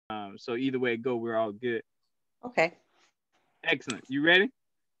So either way it go, we're all good. Okay. Excellent. You ready?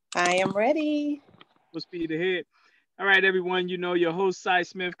 I am ready. Full speed ahead. All right, everyone. You know your host, Cy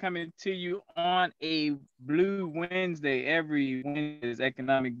Smith, coming to you on a Blue Wednesday. Every Wednesday is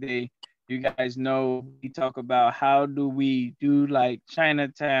Economic Day. You guys know we talk about how do we do like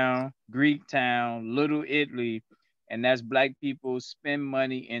Chinatown, Greek Town, Little Italy, and that's Black people spend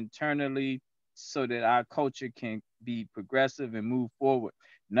money internally so that our culture can be progressive and move forward.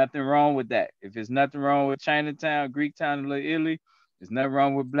 Nothing wrong with that. If there's nothing wrong with Chinatown, Greek Town, and Little Italy, there's nothing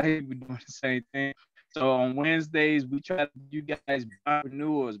wrong with Black people doing the same thing. So on Wednesdays, we try to you guys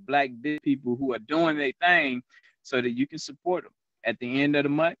entrepreneurs, Black business people who are doing their thing so that you can support them. At the end of the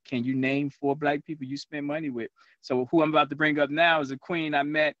month, can you name 4 Black people you spend money with? So who I'm about to bring up now is a queen I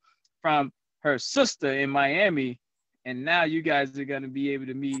met from her sister in Miami. And now you guys are going to be able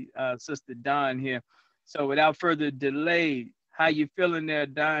to meet Sister Dawn here. So without further delay, how you feeling there,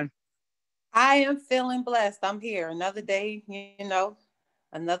 Dawn? I am feeling blessed. I'm here. Another day,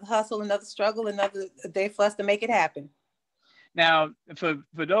 another hustle, another struggle, another day for us to make it happen. Now, for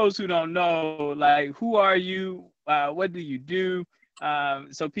those who don't know, like, who are you? What do you do?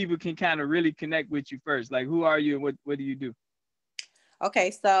 So people can kind of really connect with you first. Like, who are you and what do you do?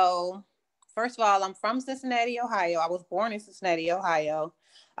 Okay, so first of all, I'm from Cincinnati, Ohio. I was born in Cincinnati, Ohio.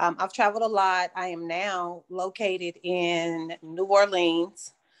 I've traveled a lot. I am now located in New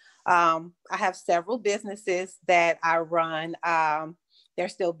Orleans. I have several businesses that I run. They're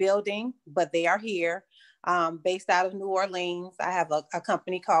still building, but they are here. Based out of New Orleans, I have a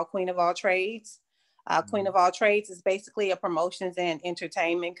company called Queen of All Trades. Queen of All Trades is basically a promotions and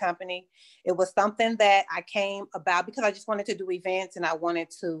entertainment company. It was something that I came about because I just wanted to do events and I wanted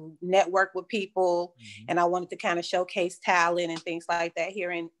to network with people and I wanted to kind of showcase talent and things like that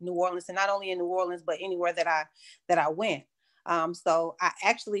here in New Orleans, and not only in New Orleans, but anywhere that I went. So I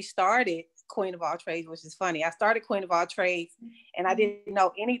actually started Queen of All Trades, which is funny. I started Queen of All Trades and I didn't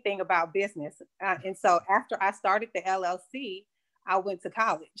know anything about business. And so after I started the LLC, I went to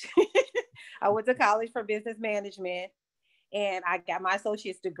college. I went to college for business management and I got my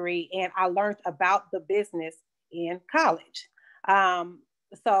associate's degree and I learned about the business in college.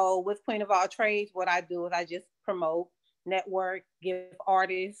 So with Queen of All Trades, what I do is I just promote, network, give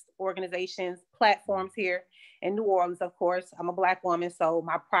artists, organizations, platforms here in New Orleans. Of course, I'm a Black woman, so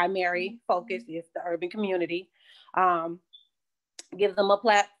my primary focus is the urban community. Give them a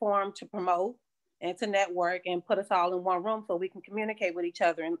platform to promote and to network and put us all in one room so we can communicate with each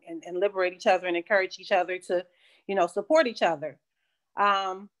other and liberate each other and encourage each other to, support each other.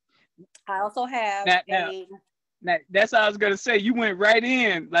 I also have now, that's what I was gonna say. You went right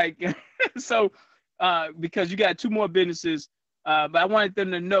in, like, so because you got 2 more businesses, but I wanted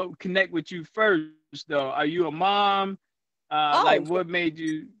them to connect with you first. Though, are you a mom? Like, what made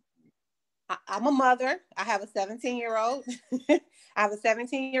you? I'm a mother. I have a 17-year-old. I have a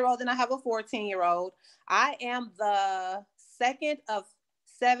 17-year-old and I have a 14-year-old. I am the second of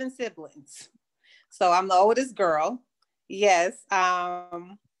 7 siblings. So I'm the oldest girl. Yes. I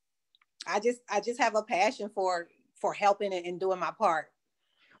just have a passion for helping and doing my part.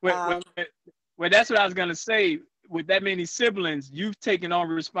 Well, that's what I was gonna say. With that many siblings, you've taken on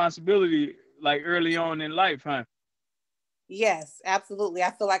responsibility like early on in life, huh? Yes, absolutely.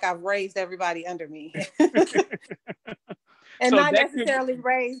 I feel like I've raised everybody under me. And So not that could, necessarily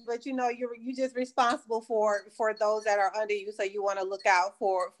raised, but you're just responsible for those that are under you. So you want to look out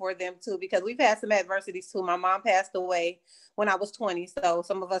for them too, because we've had some adversities too. My mom passed away when I was 20, so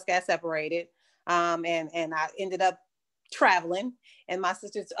some of us got separated, and I ended up traveling, and my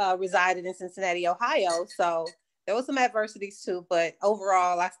sisters resided in Cincinnati, Ohio. So there was some adversities too, but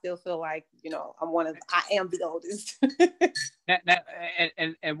overall, I still feel like I am the oldest.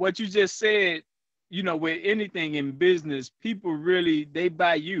 and what you just said, with anything in business, people really, they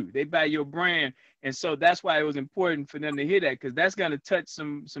buy you, they buy your brand. And so that's why it was important for them to hear that, because that's going to touch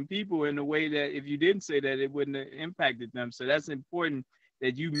some people in a way that if you didn't say that, it wouldn't have impacted them. So that's important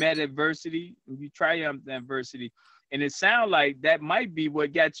that you met adversity and you triumphed adversity. And it sounds like that might be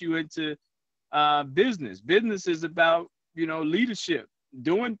what got you into business. Business is about, leadership,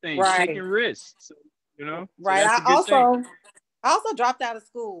 doing things, taking Right. risks. So Right. that's a good thing. I also dropped out of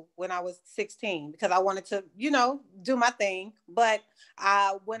school when I was 16 because I wanted to, do my thing. But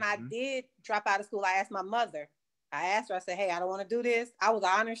when I did drop out of school, I asked my mother. I asked her, I said, hey, I don't want to do this. I was an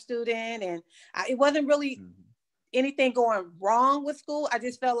honor student and it wasn't really anything going wrong with school. I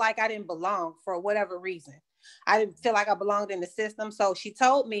just felt like I didn't belong for whatever reason. I didn't feel like I belonged in the system. So she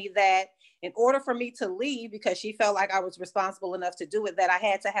told me that in order for me to leave, because she felt like I was responsible enough to do it, that I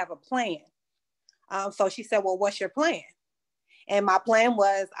had to have a plan. So she said, well, what's your plan? And my plan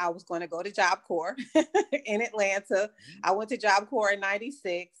was I was going to go to Job Corps in Atlanta. I went to Job Corps in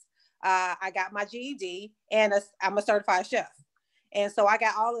 96. I got my GED and I'm a certified chef. And so I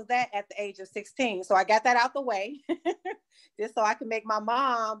got all of that at the age of 16. So I got that out the way just so I can make my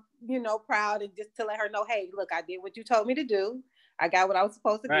mom, proud, and just to let her know, hey, look, I did what you told me to do. I got what I was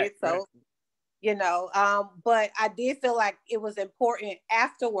supposed to get. So, but I did feel like it was important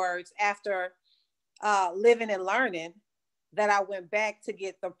afterwards, after living and learning, that I went back to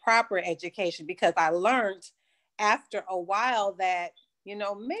get the proper education, because I learned after a while that,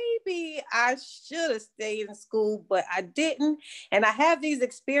 maybe I should have stayed in school, but I didn't. And I have these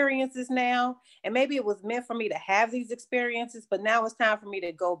experiences now, and maybe it was meant for me to have these experiences, but now it's time for me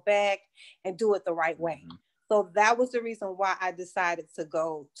to go back and do it the right way. Mm-hmm. So that was the reason why I decided to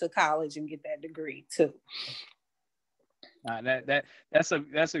go to college and get that degree too. That's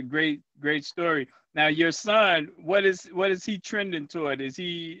a great story. Now, your son, what is he trending toward? Is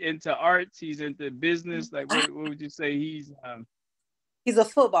he into arts? He's into business? Like, what would you say he's? He's a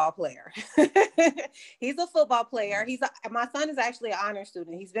football player. He's a football player. My son is actually an honor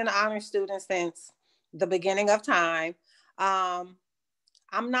student. He's been an honor student since the beginning of time. I'm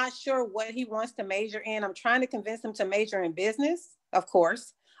not sure what he wants to major in. I'm trying to convince him to major in business, of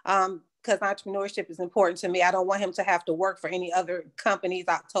course, because entrepreneurship is important to me. I don't want him to have to work for any other companies.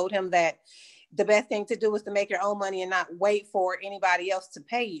 I told him that the best thing to do is to make your own money and not wait for anybody else to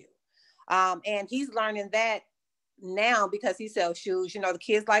pay you. And he's learning that now because he sells shoes. The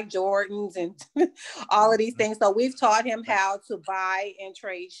kids like Jordans and all of these things. So we've taught him how to buy and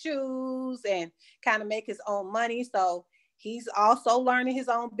trade shoes and kind of make his own money. So he's also learning his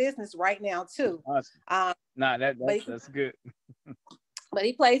own business right now too. Awesome. That's good. But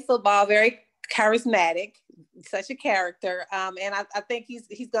he plays football, very charismatic, such a character. And I think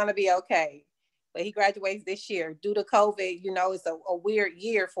he's going to be okay. But he graduates this year. Due to COVID, it's a weird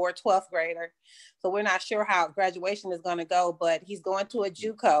year for a 12th grader. So we're not sure how graduation is going to go, but he's going to a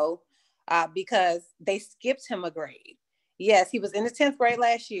JUCO because they skipped him a grade. Yes, he was in the 10th grade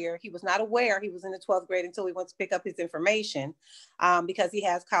last year. He was not aware he was in the 12th grade until we went to pick up his information because he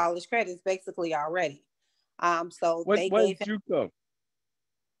has college credits basically already. So they gave him JUCO?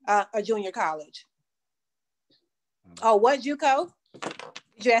 A junior college. Oh, what JUCO?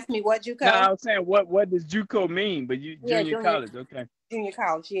 Did you ask me what JUCO? No, I was saying what does JUCO mean? But junior college, okay. Junior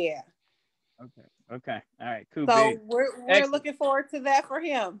college, yeah. Okay. All right, cool. So we're looking forward to that for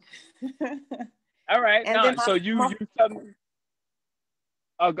him. All right. So you tell me.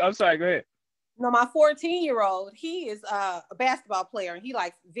 Oh, I'm sorry. Go ahead. No, my 14-year-old, he is a basketball player and he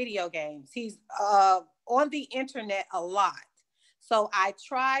likes video games. He's on the internet a lot. So I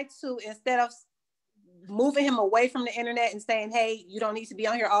try to, instead of moving him away from the internet and saying, hey, you don't need to be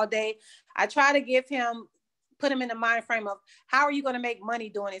on here all day, I try to put him in the mind frame of how are you going to make money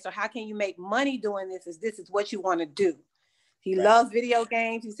doing this, or how can you make money doing this if this is what you want to do. He loves video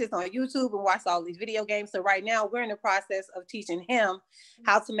games. He sits on YouTube and watches all these video games. So right now we're in the process of teaching him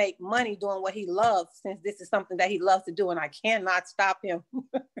how to make money doing what he loves, since this is something that he loves to do. And I cannot stop him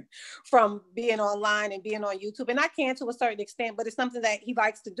from being online and being on YouTube. And I can to a certain extent, but it's something that he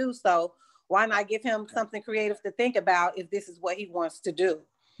likes to do. So why not give him something creative to think about if this is what he wants to do?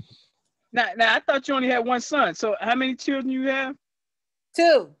 Now I thought you only had one son. So how many children you have?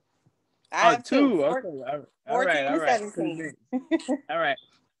 Two. I have two. Okay. All right. 17. All right.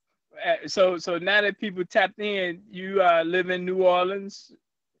 So now that people tapped in, you live in New Orleans?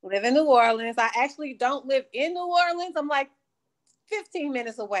 Live in New Orleans. I actually don't live in New Orleans. I'm like 15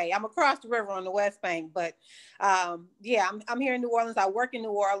 minutes away. I'm across the river on the West Bank, but I'm here in New Orleans. I work in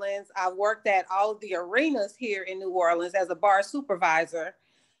New Orleans. I've worked at all of the arenas here in New Orleans as a bar supervisor.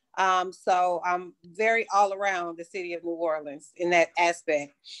 So I'm very all around the city of New Orleans in that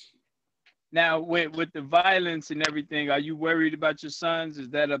aspect. Now, with the violence and everything, are you worried about your sons? Is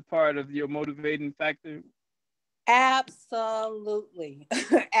that a part of your motivating factor? Absolutely.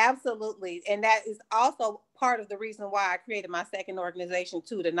 Absolutely. And that is also part of the reason why I created my second organization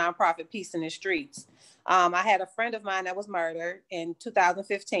too, the nonprofit Peace in the Streets. I had a friend of mine that was murdered in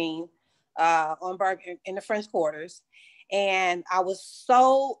 2015 in the French Quarters. And I was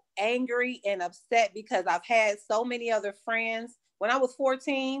so angry and upset because I've had so many other friends. When I was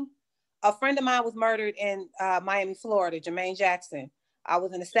 14, a friend of mine was murdered in Miami, Florida, Jermaine Jackson. I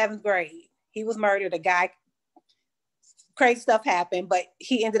was in the 7th grade. He was murdered. Crazy stuff happened, but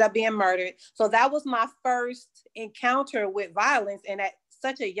he ended up being murdered. So that was my first encounter with violence. And at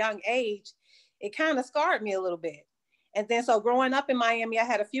such a young age, it kind of scarred me a little bit. And then so growing up in Miami, I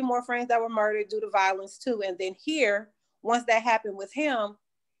had a few more friends that were murdered due to violence too. And then here, once that happened with him,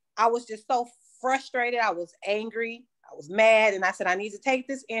 I was just so frustrated. I was angry. I was mad, and I said, I need to take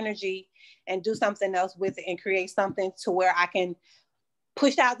this energy and do something else with it and create something to where I can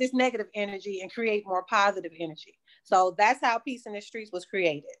push out this negative energy and create more positive energy. So that's how Peace in the Streets was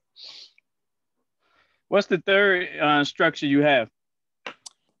created. What's the third structure you have?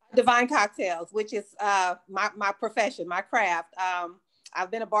 Divine Cocktails, which is my profession, my craft.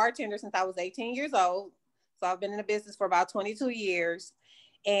 I've been a bartender since I was 18 years old. So I've been in the business for about 22 years.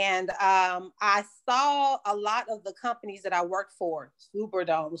 And I saw a lot of the companies that I worked for,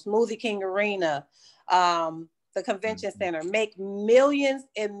 Superdome, Smoothie King Arena, the convention center, make millions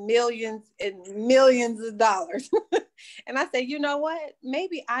and millions and millions of dollars. And I said, you know what?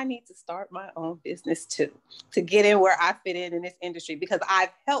 Maybe I need to start my own business too, to get in where I fit in this industry, because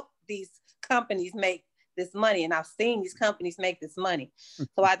I've helped these companies make this money, and I've seen these companies make this money.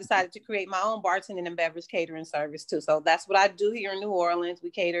 So I decided to create my own bartending and beverage catering service too. So that's what I do here in New Orleans.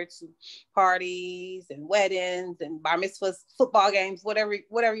 We cater to parties and weddings and bar mitzvahs, football games, whatever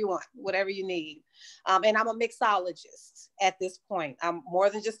you want, whatever you need. And I'm a mixologist at this point. I'm more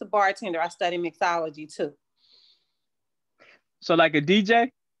than just a bartender. I study mixology too. So like a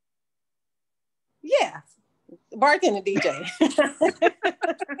DJ? Yeah, bartender DJ.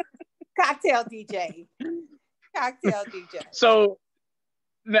 Cocktail DJ. So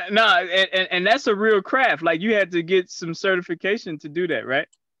and that's a real craft. Like you had to get some certification to do that, right?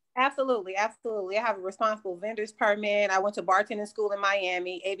 Absolutely. I have a responsible vendors permit. I went to bartending school in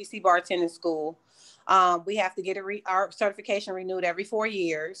Miami, ABC bartending school. We have to get our certification renewed every 4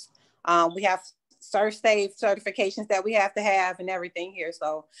 years. We have ServSafe certifications that we have to have and everything here.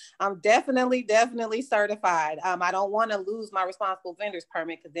 So I'm definitely certified. I don't want to lose my responsible vendors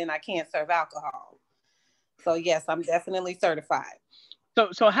permit, because then I can't serve alcohol. So yes, I'm definitely certified.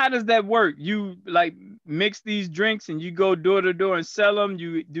 So how does that work? You like mix these drinks and you go door to door and sell them?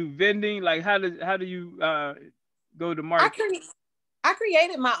 You do vending? Like how do you go to market? I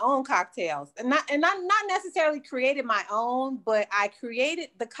created my own cocktails, and not necessarily created my own, but I created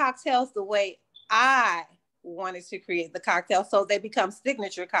the cocktails the way I wanted to create the cocktails, so they become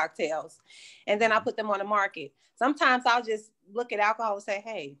signature cocktails. And then I put them on the market. Sometimes I'll just look at alcohol and say,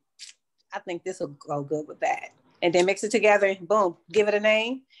 hey, I think this will go good with that. And then mix it together and boom, give it a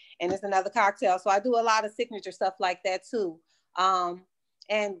name, and it's another cocktail. So I do a lot of signature stuff like that too.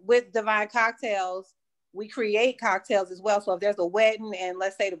 And with Divine Cocktails, we create cocktails as well. So if there's a wedding and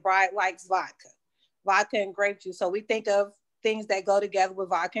let's say the bride likes vodka and grape juice. So we think of things that go together with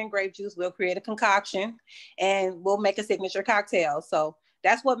vodka and grape juice. We'll create a concoction and we'll make a signature cocktail. So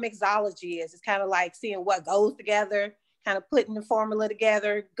that's what mixology is. It's kind of like seeing what goes together, kind of putting the formula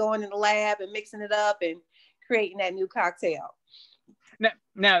together, going in the lab and mixing it up and creating that new cocktail.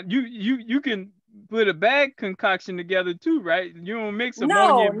 Now you can put a bag concoction together too, right? You don't mix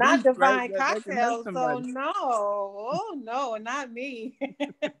ammonia. No, not Divine, right? Cocktails. So no, oh no, not me.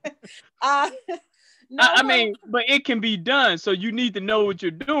 No, I mean, but it can be done. So you need to know what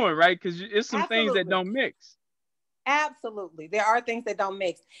you're doing, right? Because it's some things that don't mix. Absolutely. There are things that don't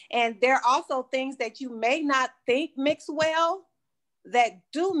mix. And there are also things that you may not think mix well that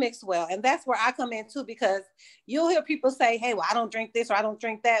do mix well. And that's where I come in too, because you'll hear people say, hey, well, I don't drink this or I don't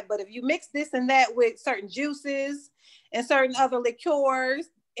drink that. But if you mix this and that with certain juices and certain other liqueurs,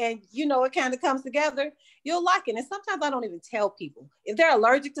 and you know, it kind of comes together, you'll like it. And sometimes I don't even tell people. If they're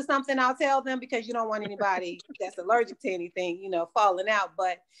allergic to something, I'll tell them, because you don't want anybody that's allergic to anything, you know, falling out.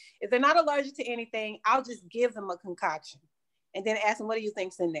 But if they're not allergic to anything, I'll just give them a concoction and then ask them, what do you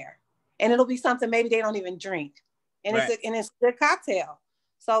think's in there? And it'll be something maybe they don't even drink. And right. It's a good cocktail.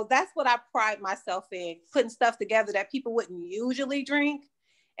 So that's what I pride myself in, putting stuff together that people wouldn't usually drink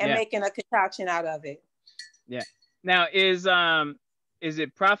and making a concoction out of it. Yeah. Now, is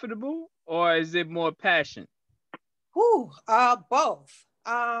it profitable or is it more passion? Both.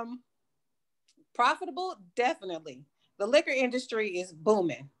 Profitable, definitely. The liquor industry is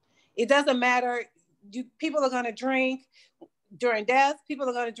booming. It doesn't matter. People are going to drink during death. People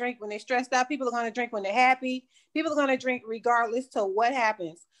are going to drink when they're stressed out. People are going to drink when they're happy. People are going to drink regardless to what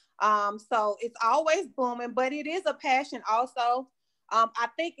happens. So it's always booming, but it is a passion also. I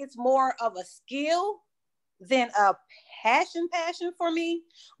think it's more of a skill than a passion for me,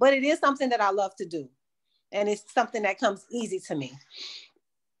 but it is something that I love to do. And it's something that comes easy to me.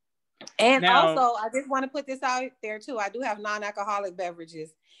 And now, also, I just want to put this out there too. I do have non-alcoholic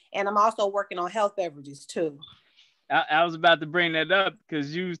beverages, and I'm also working on health beverages too. I was about to bring that up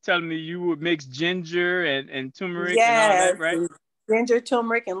because you was telling me you would mix ginger and turmeric and all that, right? Ginger,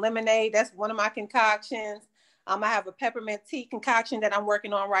 turmeric, and lemonade. That's one of my concoctions. I have a peppermint tea concoction that I'm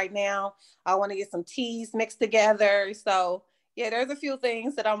working on right now. I want to get some teas mixed together. So Yeah, there's a few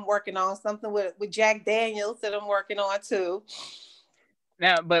things that I'm working on. Something with Jack Daniels that I'm working on too.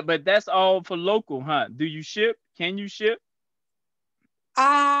 Now, but that's all for local, huh? Do you ship? Can you ship?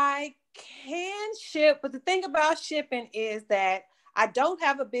 I can ship, but the thing about shipping is that I don't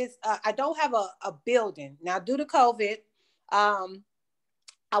have a business. I don't have a building now due to COVID. Um,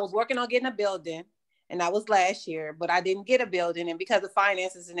 I was working on getting a building, and that was last year, but I didn't get a building, and because of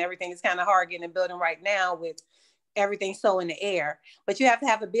finances and everything, it's kind of hard getting a building right now with everything so in the air. But you have to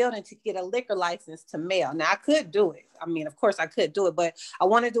have a building to get a liquor license to mail. Now I could do it. I mean, of course I could do it, but I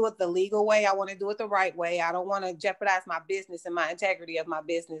want to do it the legal way. I want to do it the right way. I don't want to jeopardize my business and my integrity of my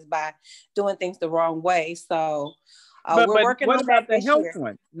business by doing things the wrong way. So we're But working what on about that the this health year.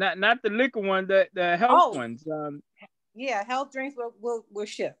 one? Not the liquor one, the health Oh, ones. yeah, health drinks will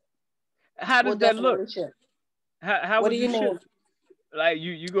ship. How We'll does that look? definitely ship. How What do would you you ship? mean? Like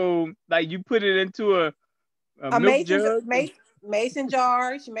you go like you put it into a A milk mason jug. mason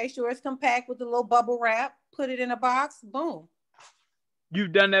jars. You make sure it's compact with a little bubble wrap. Put it in a box. Boom.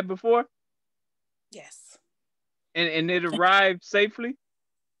 You've done that before, Yes. and it arrived safely.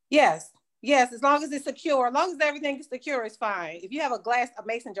 Yes. Yes. As long as it's secure, as long as everything is secure, it's fine. If you have a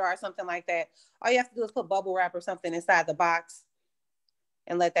mason jar or something like that, all you have to do is put bubble wrap or something inside the box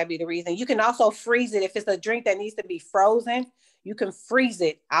and let that be the reason. You can also freeze it if it's a drink that needs to be frozen. You can freeze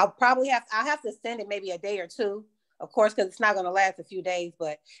it. I'll have to send it maybe a day or two, of course, because it's not going to last a few days.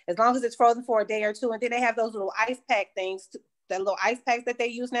 But as long as it's frozen for a day or two, and then they have those little ice pack things, the little ice packs that they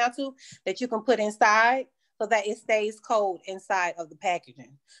use now too, that you can put inside so that it stays cold inside of the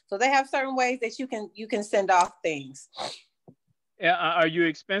packaging. So they have certain ways that you can send off things. Are you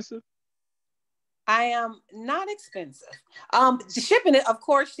expensive? I am not expensive. Shipping it, of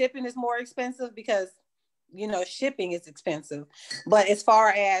course, shipping is more expensive because shipping is expensive. But as far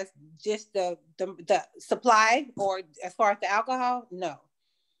as just the supply or as far as the alcohol, no,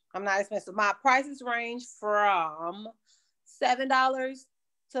 I'm not expensive. My prices range from $7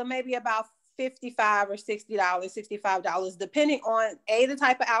 to maybe about $55 or $65, depending on the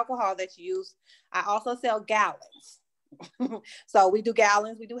type of alcohol that you use. I also sell gallons. So we do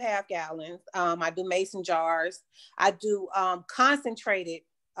gallons, we do half gallons. I do mason jars. I do concentrated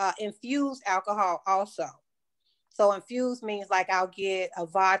infused alcohol also. So infused means like I'll get a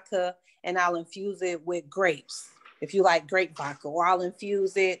vodka and I'll infuse it with grapes if you like grape vodka, or I'll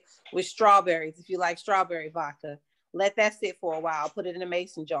infuse it with strawberries if you like strawberry vodka. Let that sit for a while, put it in a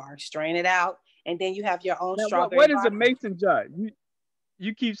mason jar, strain it out, and then you have your own Now, strawberry what is a vodka. mason jar?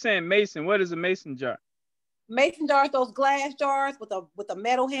 You keep saying mason. What is a mason jar? Mason jars, those glass jars with the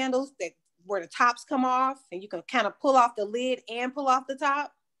metal handles that where the tops come off, and you can kind of pull off the lid and pull off the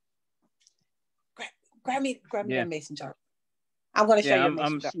top. Grab me that mason jar. I'm going to show you a mason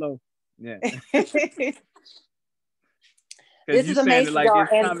I'm jar. slow. Yeah. This is a mason like jar,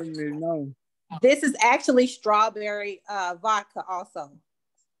 it's and commonly known. this is actually strawberry vodka also.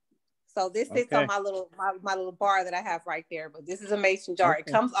 So this sits on my little bar that I have right there. But this is a mason jar. Okay.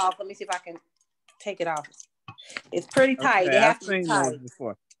 It comes off. Let me see if I can take it off. It's pretty tight. Okay, They have I've to be seen tight. those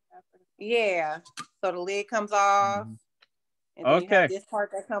before. Yeah. So the lid comes off. And then you have this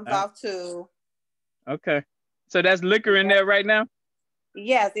part that comes off too. Okay. So that's liquor in there right now?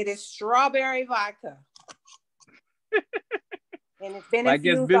 Yes, it is strawberry vodka. And it's been I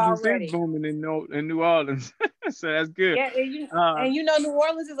guess business already. is booming in New Orleans. So that's good. Yeah, and New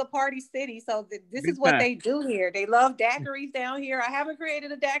Orleans is a party city. So this is what they do here. They love daiquiris down here. I haven't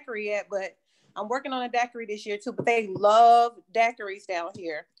created a daiquiri yet, but I'm working on a daiquiri this year too. But they love daiquiris down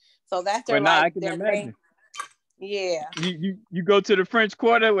here. So that's their I can imagine. Yeah. You go to the French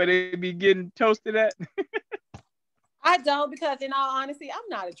Quarter where they be getting toasted at? I don't, because in all honesty, I'm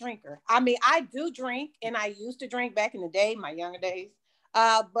not a drinker. I mean, I do drink, and I used to drink back in the day, my younger days.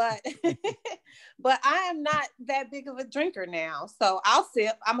 But but I am not that big of a drinker now. So I'll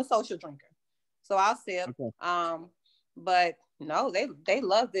sip. I'm a social drinker. So I'll sip. Okay. But no, they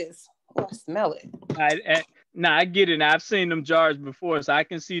love this. Oh, I smell it. I get it. I've seen them jars before, so I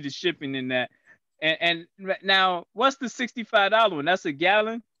can see the shipping in that. And now, what's the $65 one? That's a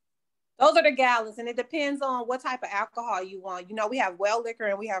gallon? Those are the gallons, and it depends on what type of alcohol you want. We have well liquor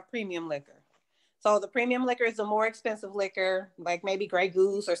and we have premium liquor. So the premium liquor is a more expensive liquor, like maybe Grey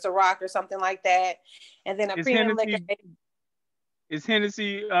Goose or Ciroc or something like that. And then premium liquor. Is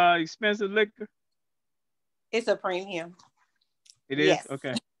Hennessy expensive liquor? It's a premium. It is? Yes.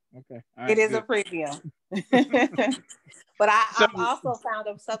 Okay. Right, it is good. A premium. But I've also found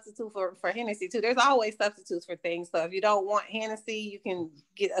a substitute for Hennessy too. There's always substitutes for things. So if you don't want Hennessy, you can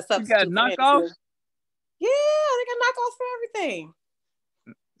get a substitute. You got knockoffs? Yeah, they got knockoffs for everything.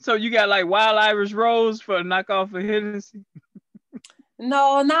 So you got like Wild Irish Rose for a knockoff of Hennessy?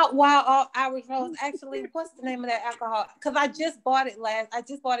 No, not Wild Irish Rose. Actually, what's the name of that alcohol? Because I just bought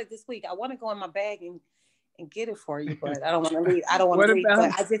it this week. I want to go in my bag and get it for you, but I don't want to leave. I don't want What to leave.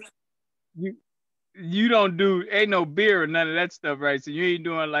 about But I just you don't do ain't no beer or none of that stuff, right? So you ain't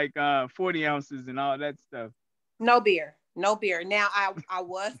doing like 40 ounces and all that stuff. no beer. No beer. Now I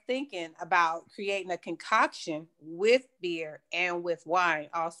was thinking about creating a concoction with beer and with wine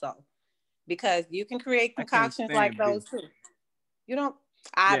also. Because you can create I can't concoctions like stand beer. those too. You don't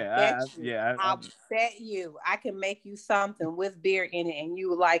Yeah, I bet you I can make you something with beer in it and you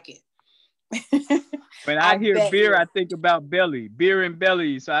will like it. when I I hear bet beer, you. I think about belly, beer and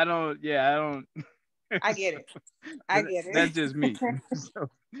belly. So I don't. I get it. I get That's it. just me. So, all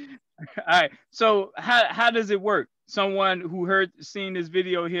right. So how does it work? Someone who seen this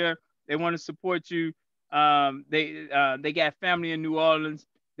video here, they want to support you. They got family in New Orleans.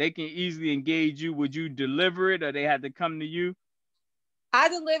 They can easily engage you. Would you deliver it, or they had to come to you? I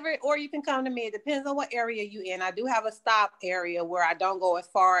deliver it, or you can come to me. It depends on what area you in. I do have a stop area where I don't go as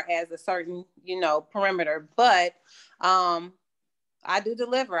far as a certain, perimeter, but I do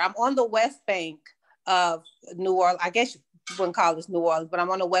deliver. I'm on the West Bank of New Orleans. I guess you wouldn't call this New Orleans, but I'm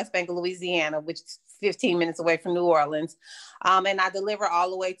on the West Bank of Louisiana, which is 15 minutes away from New Orleans. And I deliver all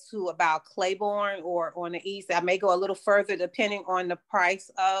the way to about Claiborne or on the east. I may go a little further depending on the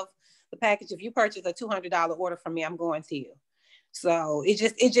price of the package. If you purchase a $200 order from me, I'm going to you. So it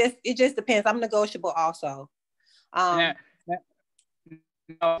just depends. I'm negotiable also. Now,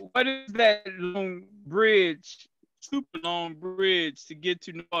 what is that long bridge, super long bridge to get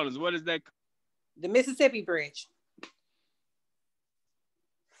to New Orleans? What is that? The Mississippi Bridge.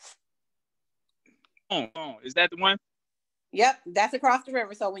 Is that the one? Yep, that's across the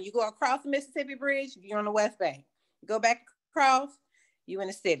river. So when you go across the Mississippi Bridge, you're on the West Bank. You go back across, you in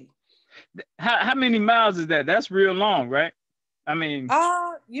the city. How many miles is that? That's real long, right? I mean,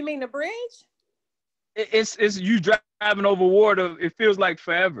 you mean the bridge? It's you driving over water. It feels like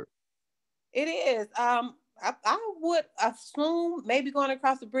forever. It is. I would assume maybe going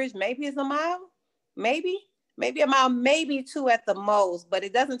across the bridge, maybe it's a mile, maybe a mile, maybe two at the most, but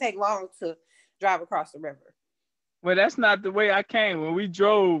it doesn't take long to drive across the river. Well, that's not the way I came. When we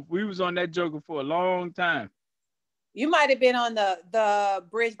drove, we was on that joker for a long time. You might have been on the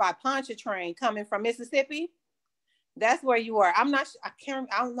bridge by Pontchartrain coming from Mississippi. That's where you are. I don't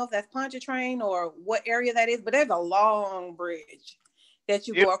know if that's Pontchartrain or what area that is, but there's a long bridge that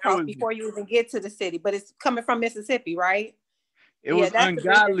you go across before you even get to the city, but it's coming from Mississippi, right? It was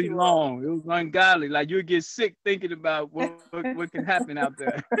ungodly long. It was ungodly. Like you'd get sick thinking about what can happen out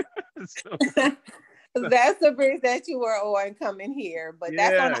there. That's the bridge that you were on coming here, but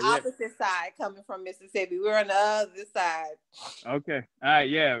that's on the opposite side coming from Mississippi. We're on the other side. Okay. All right.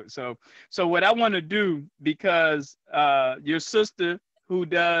 Yeah. So what I want to do, because your sister who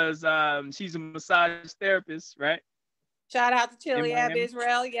does, she's a massage therapist, right? Shout out to Chili Ab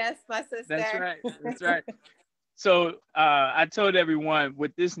Israel. Yes, my sister. That's right. That's right. So I told everyone,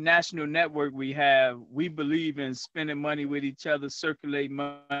 with this national network we have, we believe in spending money with each other, circulate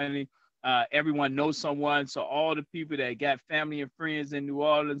money. Everyone knows someone. So all the people that got family and friends in New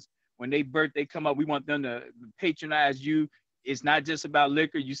Orleans, when they birthday come up, we want them to patronize you. It's not just about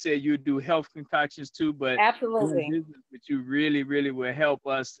liquor. You said you do health concoctions too, but absolutely, business with you really, really will help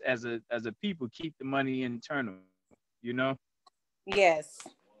us as a people keep the money internal. Yes.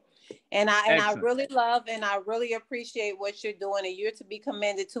 And I really love and I really appreciate what you're doing, and you're to be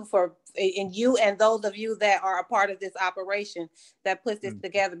commended too and you and those of you that are a part of this operation that puts this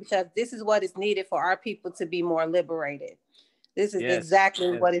together, because this is what is needed for our people to be more liberated. This is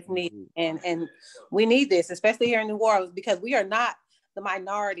exactly what is needed, and we need this, especially here in New Orleans, because we are not the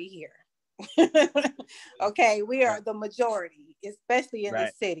minority here. Okay, we are the majority, especially in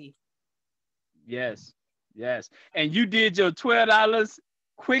this city. Yes, and you did your $12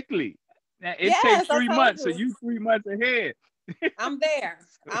 quickly. Now, it takes 3 months, so you 3 months ahead. I'm there.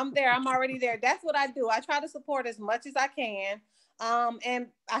 I'm already there. That's what I do. I try to support as much as I can. And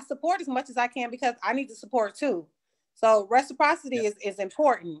I support as much as I can because I need to support too. So reciprocity is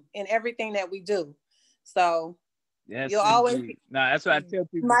important in everything that we do. So yes, you'll always that's what I tell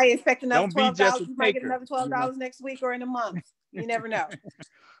people. You might expect another $12. You might get another $12 next week or in a month. You never know.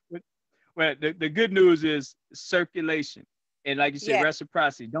 Well, the good news is circulation. And like you said,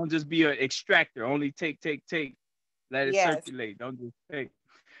 reciprocity. Don't just be an extractor. Only take. Let it circulate. Don't just take.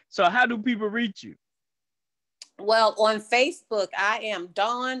 So how do people reach you? Well, on Facebook, I am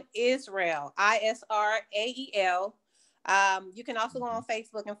Dawn Israel, Israel. You can also go on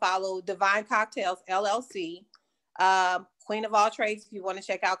Facebook and follow Divine Cocktails, LLC. Queen of All Trades, if you want to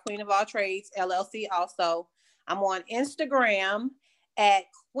check out Queen of All Trades, LLC also. I'm on Instagram at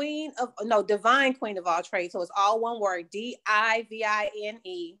Divine Queen of All Trades. So it's all one word,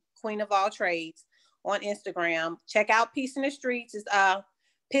 DIVINE, Queen of All Trades on Instagram. Check out Peace in the Streets. It's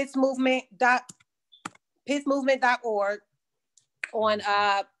PITSmovement.org on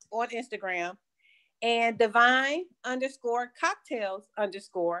Instagram, and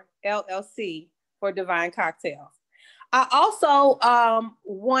Divine_Cocktails_LLC for Divine Cocktails. I also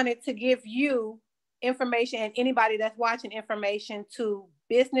wanted to give you information, and anybody that's watching, information to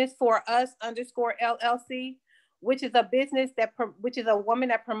Business for Us _LLC, which is a which is a woman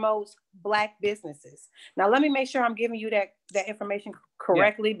that promotes Black businesses. Now, let me make sure I'm giving you that information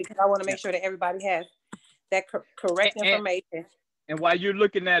correctly, because I want to make sure that everybody has that correct information. And while you're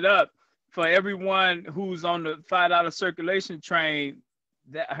looking that up, for everyone who's on the $5 circulation train,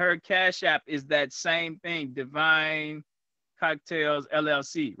 that her Cash App is that same thing, Divine Cocktails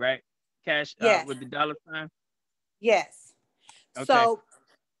LLC, right? Cash with the $sign. Yes. Okay. So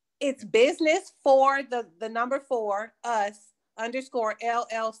it's Business for the number 4 Us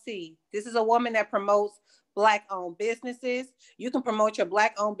 _LLC. This is a woman that promotes Black-owned businesses. You can promote your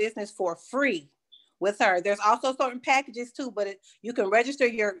Black-owned business for free with her. There's also certain packages too, but you can register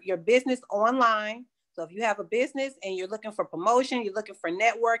your business online. So if you have a business and you're looking for promotion, you're looking for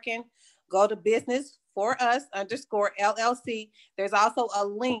networking, go to Business for Us _LLC. There's also a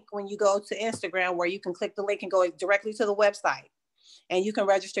link when you go to Instagram where you can click the link and go directly to the website, and you can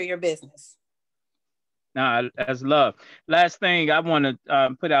register your business. Nah, that's love. Last thing I want to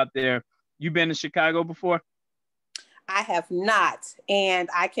put out there. You been to Chicago before? I have not, and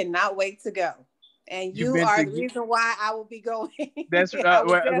I cannot wait to go. And you are the reason why I will be going. That's I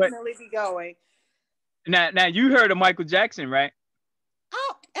will definitely be going. Now you heard of Michael Jackson, right?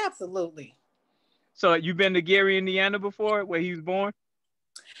 Oh, absolutely. So you've been to Gary, Indiana before, where he was born?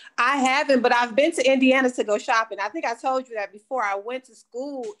 I haven't, but I've been to Indiana to go shopping. I think I told you that before. I went to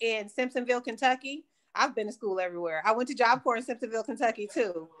school in Simpsonville, Kentucky. I've been to school everywhere. I went to Job Corps in Simpsonville, Kentucky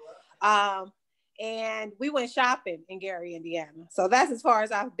too. And we went shopping in Gary, Indiana. So that's as far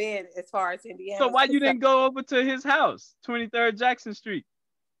as I've been as far as Indiana. So why you didn't go over to his house, 23rd Jackson Street?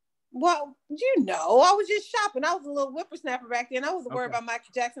 Well, I was just shopping. I was a little whippersnapper back then. I wasn't worried about Michael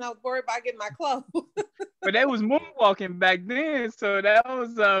Jackson. I was worried about getting my clothes. But they was moonwalking back then, so that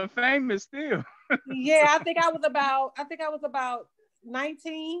was famous still. Yeah, I think I was about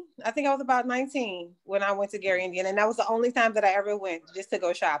 19. I think I was about 19 when I went to Gary, Indiana, and that was the only time that I ever went just to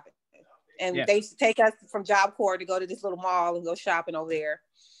go shopping. And they used to take us from Job Corps to go to this little mall and go shopping over there.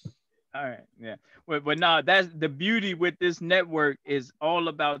 All right, yeah. But no, that's the beauty with this network, is all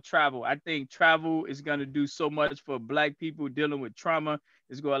about travel. I think travel is going to do so much for Black people dealing with trauma.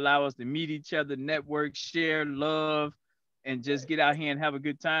 It's going to allow us to meet each other, network, share love, and just get out here and have a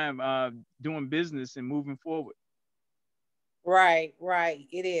good time doing business and moving forward. Right.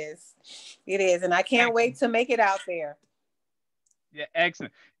 It is. And I can't wait to make it out there. Yeah,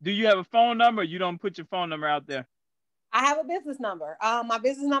 excellent. Do you have a phone number? You don't put your phone number out there? I have a business number. My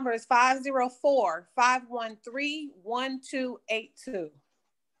business number is 504-513-1282.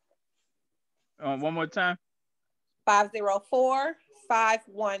 One more time.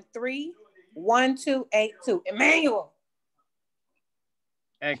 504-513-1282. Emmanuel.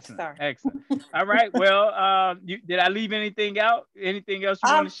 Excellent. Sorry. Excellent. All right. Well, did I leave anything out? Anything else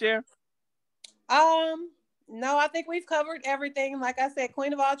you want to share? No, I think we've covered everything. Like I said,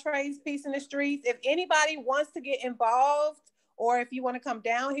 Queen of All Trades, Peace in the Streets. If anybody wants to get involved, or if you want to come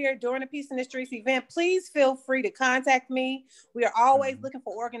down here during the Peace in the Streets event, please feel free to contact me. We are always looking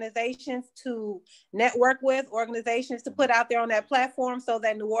for organizations to network with, organizations to put out there on that platform so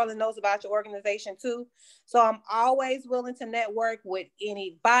that New Orleans knows about your organization too. So I'm always willing to network with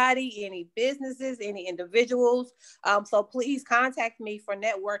anybody, any businesses, any individuals. So please contact me for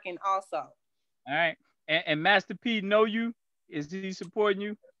networking also. All right. And Master P know you? Is he supporting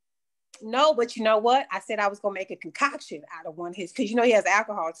you? No, but you know what? I said I was going to make a concoction out of one of his, because he has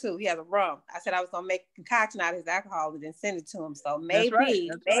alcohol too. He has a rum. I said I was going to make a concoction out of his alcohol and then send it to him. So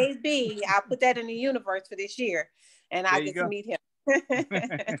maybe I'll put that in the universe for this year, and I get to meet him.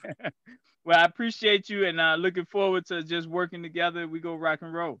 Well, I appreciate you, and looking forward to just working together. We go rock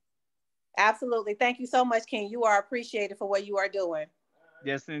and roll. Absolutely. Thank you so much, King. You are appreciated for what you are doing.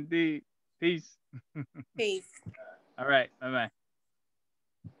 Yes, indeed. Peace. Peace. All right. Bye-bye.